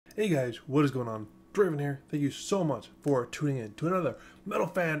Hey guys, what is going on? Draven here. Thank you so much for tuning in to another Metal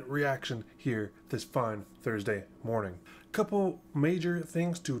Fan reaction here this fine Thursday morning. Couple major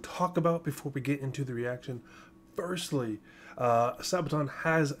things to talk about before we get into the reaction. Firstly, Sabaton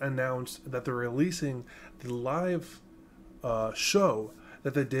has announced that they're releasing the live show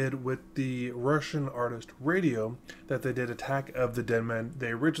that they did with the Russian artist Radio, that they did Attack of the Dead Men. They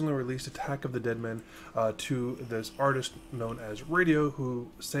originally released Attack of the Dead Men to this artist known as Radio, who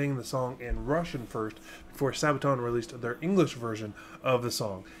sang the song in Russian first before Sabaton released their English version of the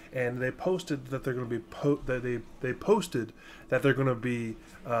song. And they posted that they're going to be they posted that they're going to be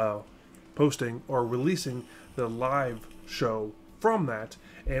posting or releasing the live show from that,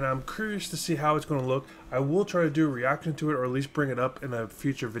 and I'm curious to see how it's going to look. I will try to do a reaction to it, or at least bring it up in a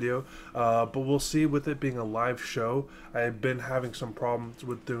future video, but we'll see. With it being a live show, I've been having some problems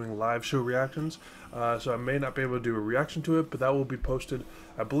with doing live show reactions, so I may not be able to do a reaction to it, but that will be posted.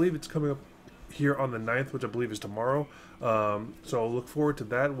 I believe it's coming up here on the 9th, which I believe is tomorrow, so I'll look forward to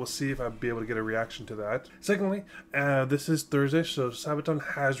that. We'll see if I'll be able to get a reaction to that. Secondly, this is Thursday, so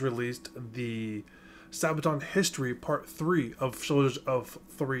Sabaton has released the Sabaton History Part 3 of Soldiers of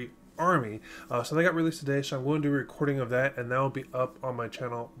 3 Army. So they got released today, so I'm going to do a recording of that, and that will be up on my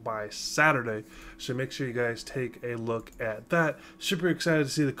channel by Saturday. So make sure you guys take a look at that. Super excited to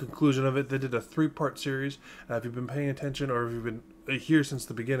see the conclusion of it. They did a 3-part series. If you've been paying attention, or if you've been here since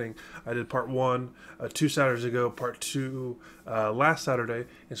the beginning, I did part 1 2 Saturdays ago, part 2 last Saturday,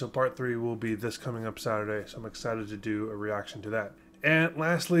 and so part 3 will be this coming up Saturday. So I'm excited to do a reaction to that. And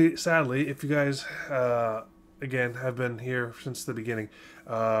lastly, sadly, if you guys, again, have been here since the beginning,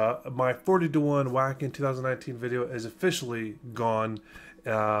 my 40-to-1 Whack in 2019 video is officially gone.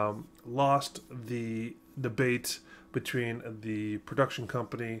 Lost the debate between the production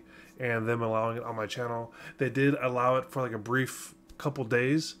company and them allowing it on my channel. They did allow it for like a brief couple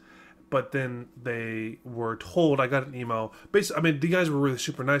days, but then they were told, I got an email. Basically, I mean, the guys were really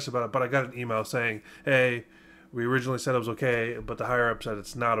super nice about it, but I got an email saying, hey, we originally said it was okay, but the higher up said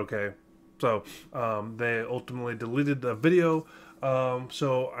it's not okay. So they ultimately deleted the video.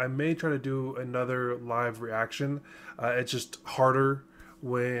 So I may try to do another live reaction. It's just harder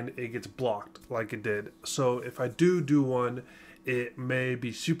when it gets blocked like it did. So if I do one, it may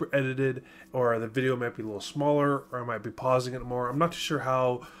be super edited, or the video might be a little smaller, or I might be pausing it more. I'm not too sure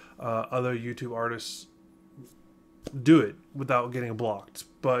how other YouTube artists do it without getting blocked,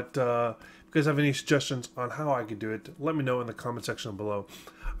 but if you guys have any suggestions on how I could do it, let me know in the comment section below.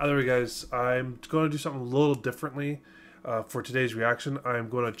 Either way, guys, I'm going to do something a little differently for today's reaction. I'm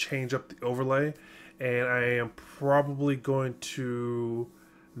going to change up the overlay, and I am probably going to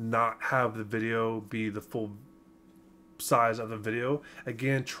not have the video be the full size of the video.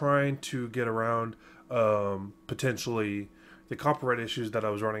 Again, trying to get around potentially the copyright issues that I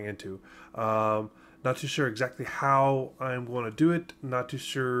was running into. Not too sure exactly how I'm going to do it. Not too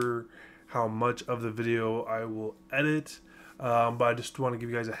sure how much of the video I will edit. But I just want to give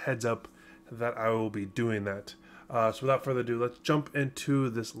you guys a heads up that I will be doing that. So without further ado, let's jump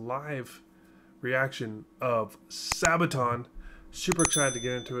into this live reaction of Sabaton. Super excited to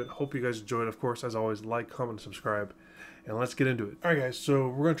get into it. Hope you guys enjoyed. Of course, as always, like, comment, and subscribe. And let's get into it. Alright guys, so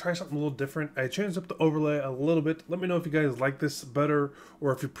we're going to try something a little different. I changed up the overlay a little bit. Let me know if you guys like this better,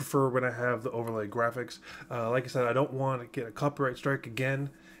 or if you prefer when I have the overlay graphics. Like I said, I don't want to get a copyright strike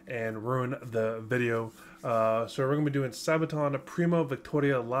again and ruin the video. So we're going to be doing Sabaton Primo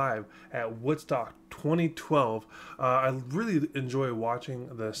Victoria live at Woodstock 2012. I really enjoy watching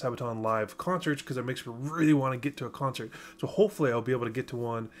the Sabaton live concerts because it makes me really want to get to a concert. So hopefully I'll be able to get to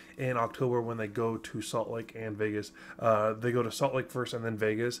one in October when they go to Salt Lake and Vegas. They go to Salt Lake first and then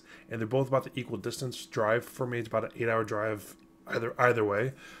Vegas, and they're both about the equal distance drive for me. It's about an 8-hour drive either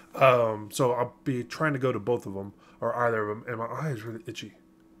way. So I'll be trying to go to both of them, or either of them, and my eye is really itchy.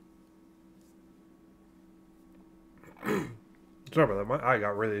 Sorry about that. My eye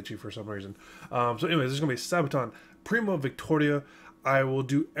got really itchy for some reason. So anyways, this is going to be Sabaton Primo Victoria. I will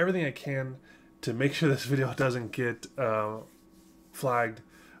do everything I can to make sure this video doesn't get flagged.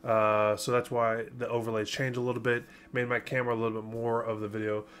 So that's why the overlays changed a little bit. Made my camera a little bit more of the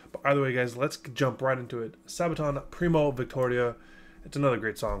video. But either way, guys, let's jump right into it. Sabaton Primo Victoria. It's another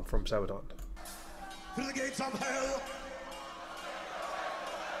great song from Sabaton. Through the gates of hell.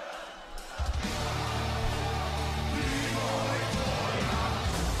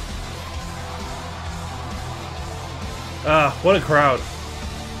 Ah, what a crowd.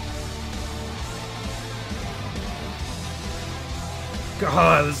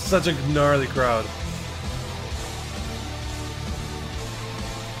 God, this is such a gnarly crowd.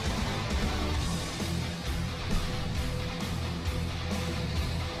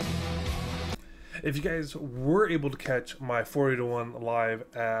 If you guys were able to catch my 40 to 1 live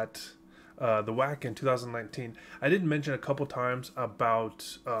at the WAC in 2019, I did mention a couple times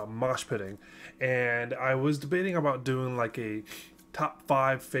about mosh pitting, and I was debating about doing like a top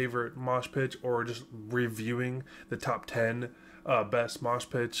 5 favorite mosh pitch, or just reviewing the top 10 best mosh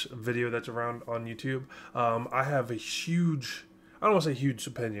pitch video that's around on YouTube. I have a huge, I don't want to say huge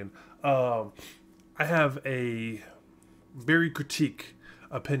opinion. I have a very critique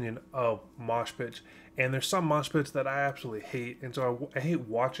opinion of mosh pitch, and there's some mosh pits that I absolutely hate, and so I hate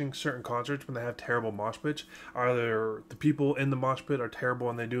watching certain concerts when they have terrible mosh pitch. Either the people in the mosh pit are terrible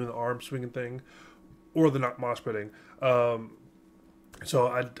and they do the arm swinging thing, or they're not mosh pitting.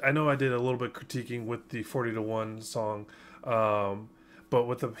 So I know I did a little bit critiquing with the 40 to 1 song, but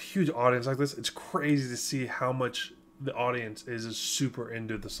with a huge audience like this, it's crazy to see how much the audience is super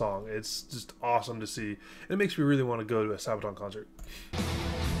into the song. It's just awesome to see. It makes me really want to go to a Sabaton concert.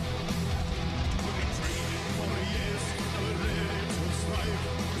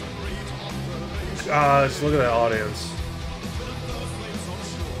 Just look at that audience.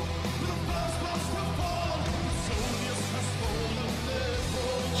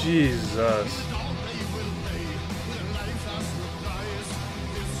 Jesus.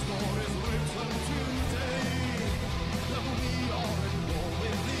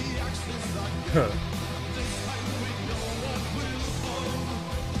 Huh.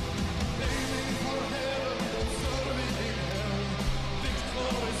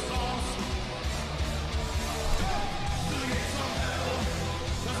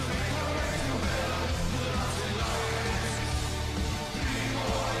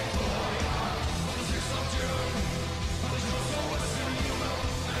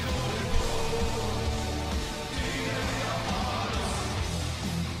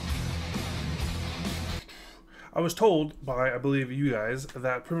 I was told by, I believe, you guys,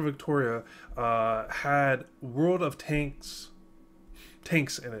 that Primo Victoria had World of Tanks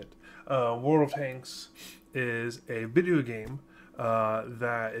in it. World of Tanks is a video game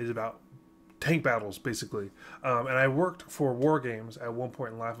that is about tank battles, basically. And I worked for War Games at one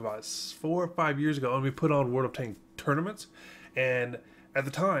point in life about 4 or 5 years ago, and we put on World of Tank tournaments. And at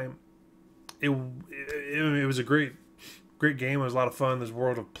the time, it was a great game. It was a lot of fun. There's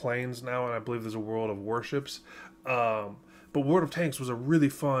World of Planes now, and I believe there's a World of Warships. But World of Tanks was a really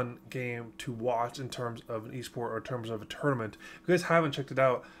fun game to watch in terms of an esport, or in terms of a tournament. If you guys haven't checked it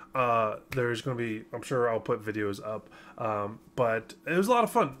out, there's going to be, I'm sure I'll put videos up. But it was a lot of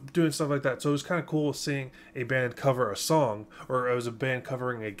fun doing stuff like that. So it was kind of cool seeing a band cover a song, or it was a band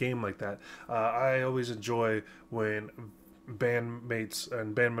covering a game like that. I always enjoy when bandmates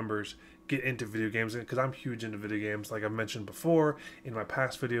and band members get into video games, because I'm huge into video games. Like I've mentioned before in my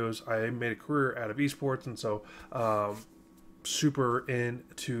past videos, I made a career out of esports, and so super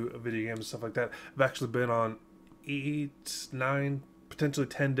into video games and stuff like that. I've actually been on 8, 9, potentially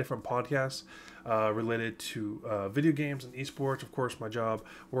 10 different podcasts related to video games and esports. Of course, my job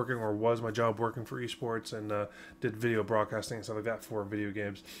working, or was my job working for esports, and did video broadcasting and stuff like that for video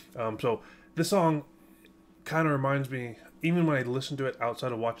games. So this song kind of reminds me, even when I listen to it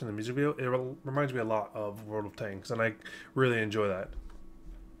outside of watching the music video, it reminds me a lot of World of Tanks, and I really enjoy that.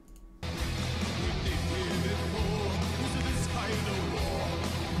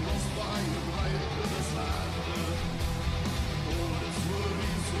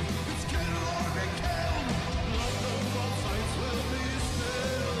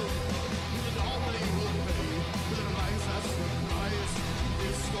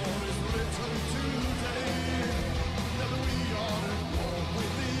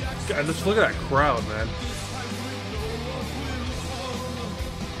 God, just look at that crowd, man.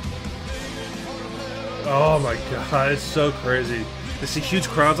 Oh my god, it's so crazy to see huge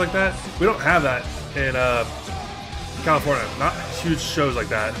crowds like that. We don't have that in California. Not huge shows like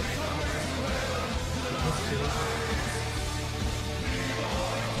that.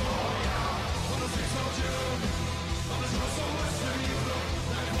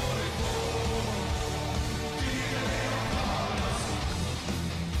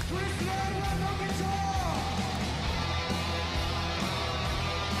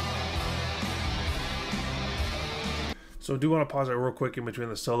 So I do want to pause it real quick in between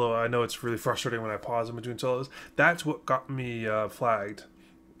the solo. I know it's really frustrating when I pause in between solos. That's what got me flagged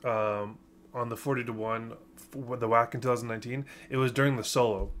on the 40 to 1, the WAC in 2019. It was during the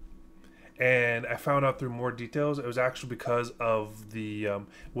solo. And I found out through more details, it was actually because of the, it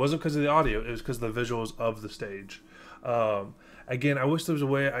wasn't because of the audio, it was because of the visuals of the stage. Again, I wish there was a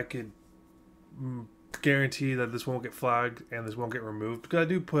way I could guarantee that this won't get flagged and this won't get removed, because I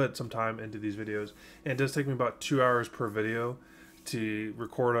do put some time into these videos, and it does take me about 2 hours per video to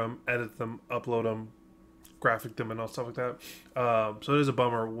record them, edit them, upload them, graphic them, and all stuff like that. So it is a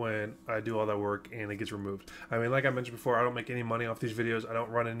bummer when I do all that work and it gets removed. I mean, like I mentioned before, I don't make any money off these videos. I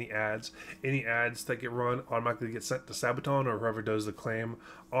don't run any ads. Any ads that get run automatically get sent to Sabaton or whoever does the claim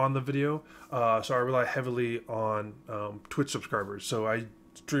on the video. So I rely heavily on Twitch subscribers. So I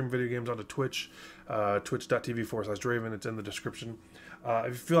stream video games onto Twitch, twitch.tv/Draven. It's in the description. If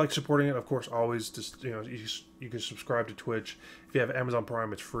you feel like supporting it, of course, always just, you can subscribe to Twitch. If you have Amazon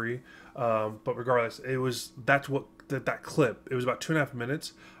Prime, it's free. But regardless, that clip. It was about 2.5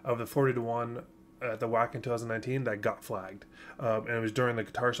 minutes of the 40-1 at the WAC in 2019 that got flagged, and it was during the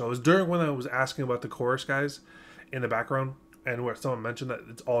guitar solo. It was during when I was asking about the chorus guys in the background, and where someone mentioned that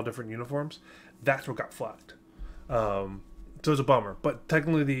it's all different uniforms. That's what got flagged. So it's a bummer. But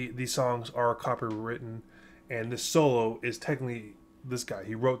technically, these songs are copywritten, and this solo is technically this guy.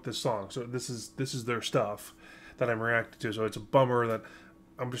 He wrote this song, so this is their stuff that I'm reacting to. So it's a bummer that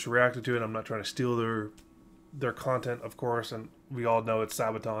I'm just reacting to it. I'm not trying to steal their content, of course, and we all know it's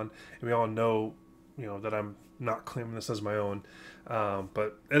Sabaton, and we all know, that I'm not claiming this as my own.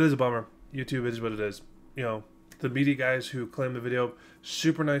 But it is a bummer. YouTube is what it is. The media guys who claimed the video,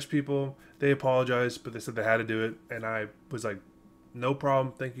 super nice people. They apologized, but they said they had to do it, and I was like, no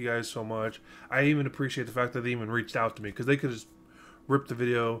problem. Thank you guys so much. I even appreciate the fact that they even reached out to me, because they could just ripped the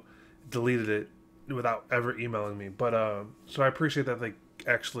video, deleted it without ever emailing me. But so I appreciate that they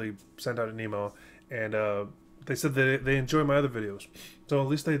actually sent out an email, and they said that they enjoy my other videos. So at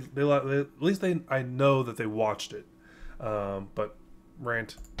least I know that they watched it. But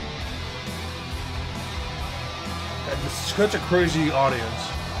rant. It's such a crazy audience.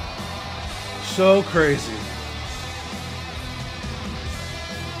 So crazy.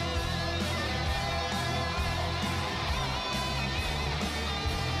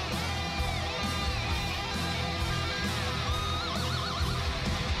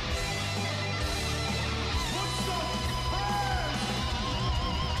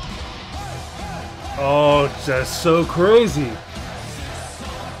 Oh, just so crazy.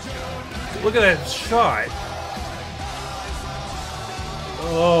 Look at that shot.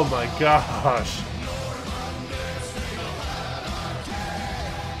 Oh my gosh.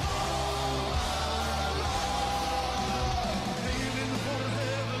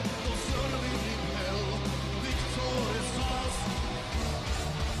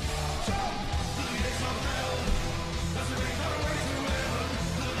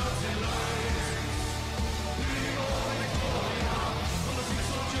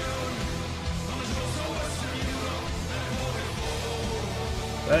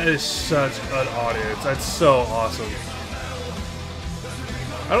 That is such an audience. That's so awesome.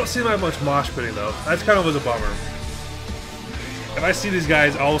 I don't see that much mosh pitting though. That's kind of was a bummer. If I see these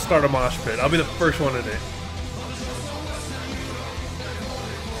guys, I'll start a mosh pit. I'll be the first one in it.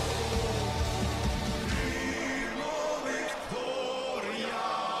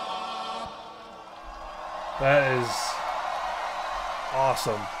 That is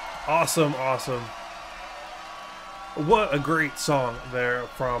awesome. Awesome, awesome. What a great song there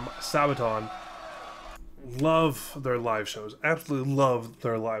from Sabaton. Love their live shows. Absolutely love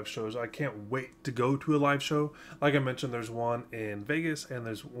their live shows. I can't wait to go to a live show. Like I mentioned, there's one in Vegas and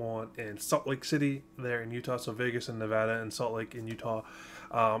there's one in Salt Lake City there in Utah. So Vegas in Nevada and Salt Lake in Utah.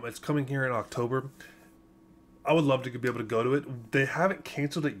 It's coming here in October. I would love to be able to go to it. They haven't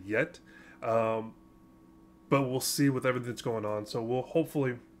canceled it yet. But we'll see with everything that's going on. So we'll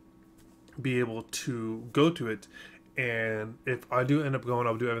hopefully be able to go to it. And if I do end up going,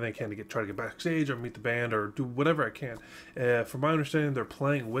 I'll do everything I can to try to get backstage or meet the band or do whatever I can. From my understanding, they're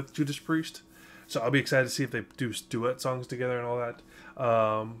playing with Judas Priest, so I'll be excited to see if they do duet songs together and all that.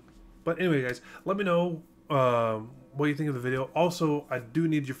 But anyway, guys, let me know what you think of the video. Also, I do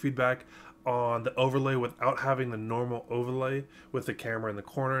need your feedback on the overlay without having the normal overlay with the camera in the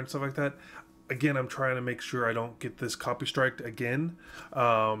corner and stuff like that. Again, I'm trying to make sure I don't get this copy striked again.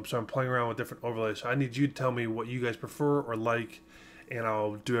 So I'm playing around with different overlays. So I need you to tell me what you guys prefer or like, and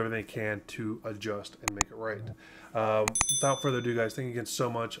I'll do everything I can to adjust and make it right. Without further ado, guys, thank you again so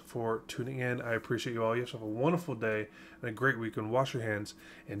much for tuning in. I appreciate you all. You have a wonderful day and a great weekend. Wash your hands.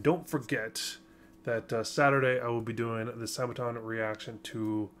 And don't forget that Saturday I will be doing the Sabaton reaction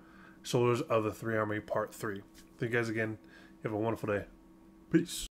to Soldiers of the Three Army Part 3. Thank you guys again. You have a wonderful day. Peace.